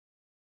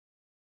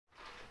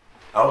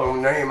All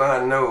the name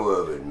I know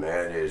of it,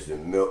 Matt, is the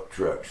Milk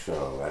Truck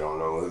song. I don't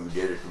know who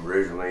did it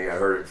originally. I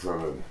heard it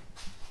from a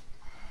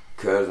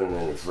cousin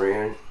and a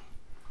friend.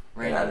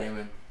 Randy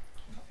Newman.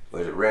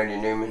 Was it Randy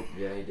Newman?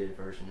 Yeah, he did a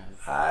version of it.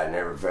 I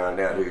never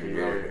found out who did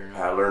it.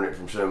 I learned it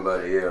from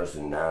somebody else,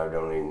 and now I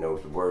don't even know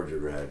if the words are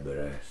right,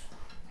 but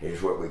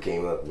it's what we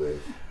came up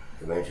with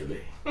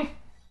eventually. Is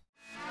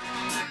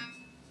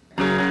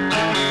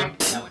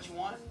that what you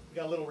wanted? You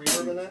got a little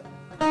reverb in that?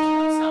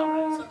 Sound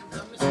right.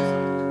 Something missing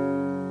something.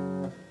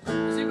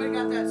 Has anybody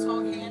got that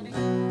song handy? I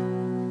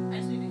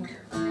just need to hear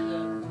the...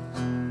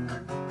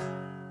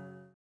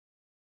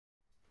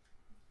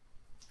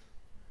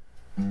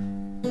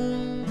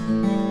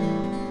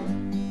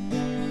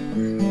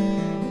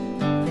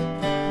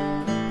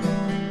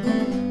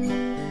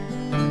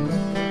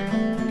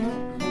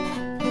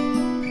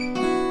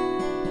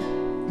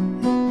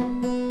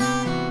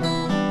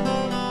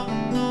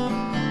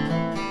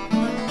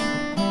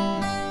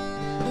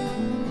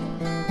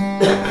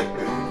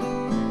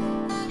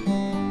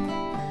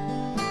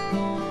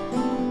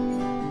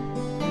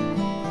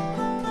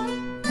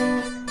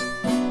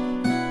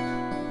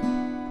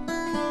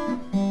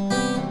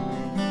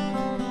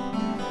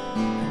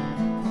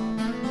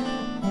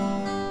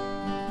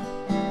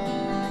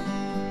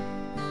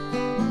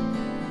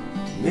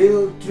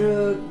 Milk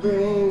truck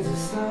brings the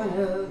sun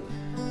up.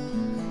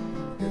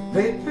 The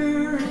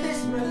paper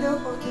hits my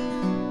door.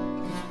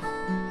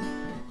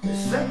 The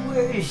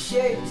subway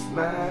shakes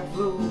my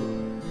floor.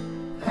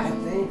 I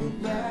think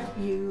about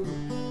you.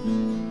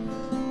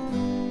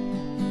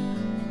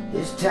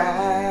 It's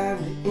time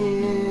to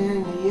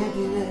end the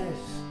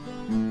emptiness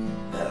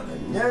of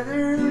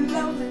another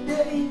lonely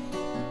day.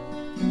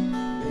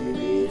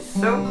 Baby, it's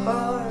so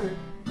hard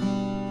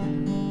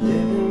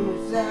living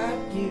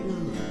without you.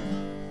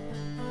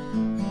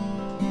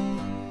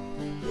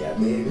 Yeah,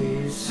 baby,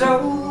 it's so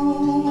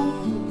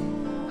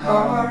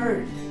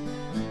hard.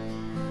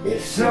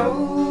 It's so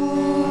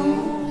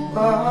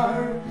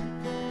hard.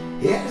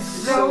 It's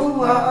so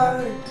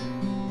hard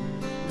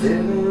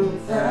living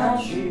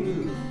without you.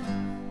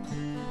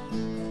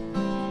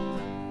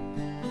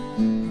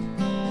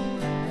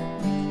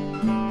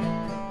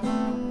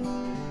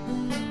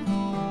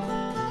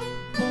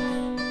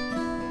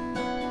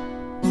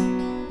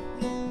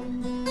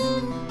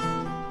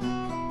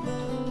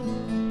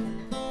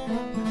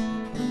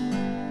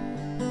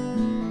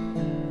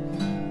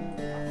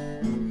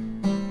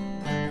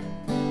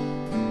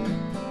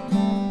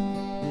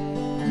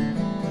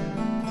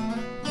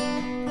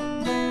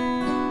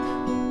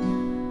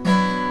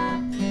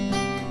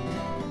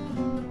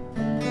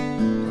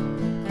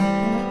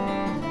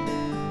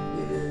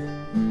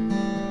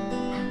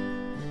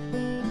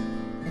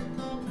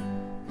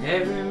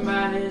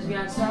 Everybody's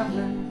got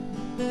something,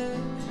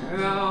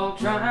 they're all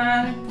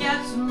trying to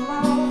get some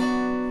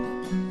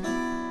more.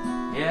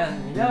 Yeah,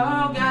 they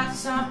all got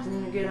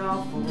something to get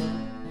off for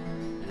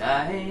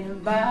that I ain't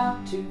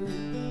about to.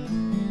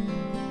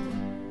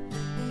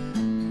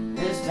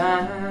 It's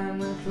time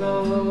to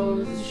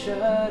close the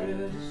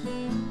shutters.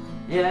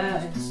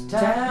 Yeah, it's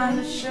time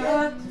to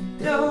shut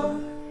the door.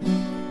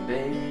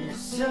 Baby, it's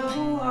so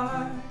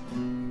hard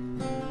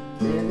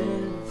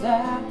living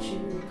without you.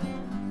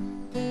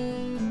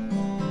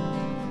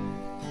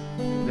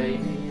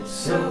 Baby, it's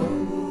so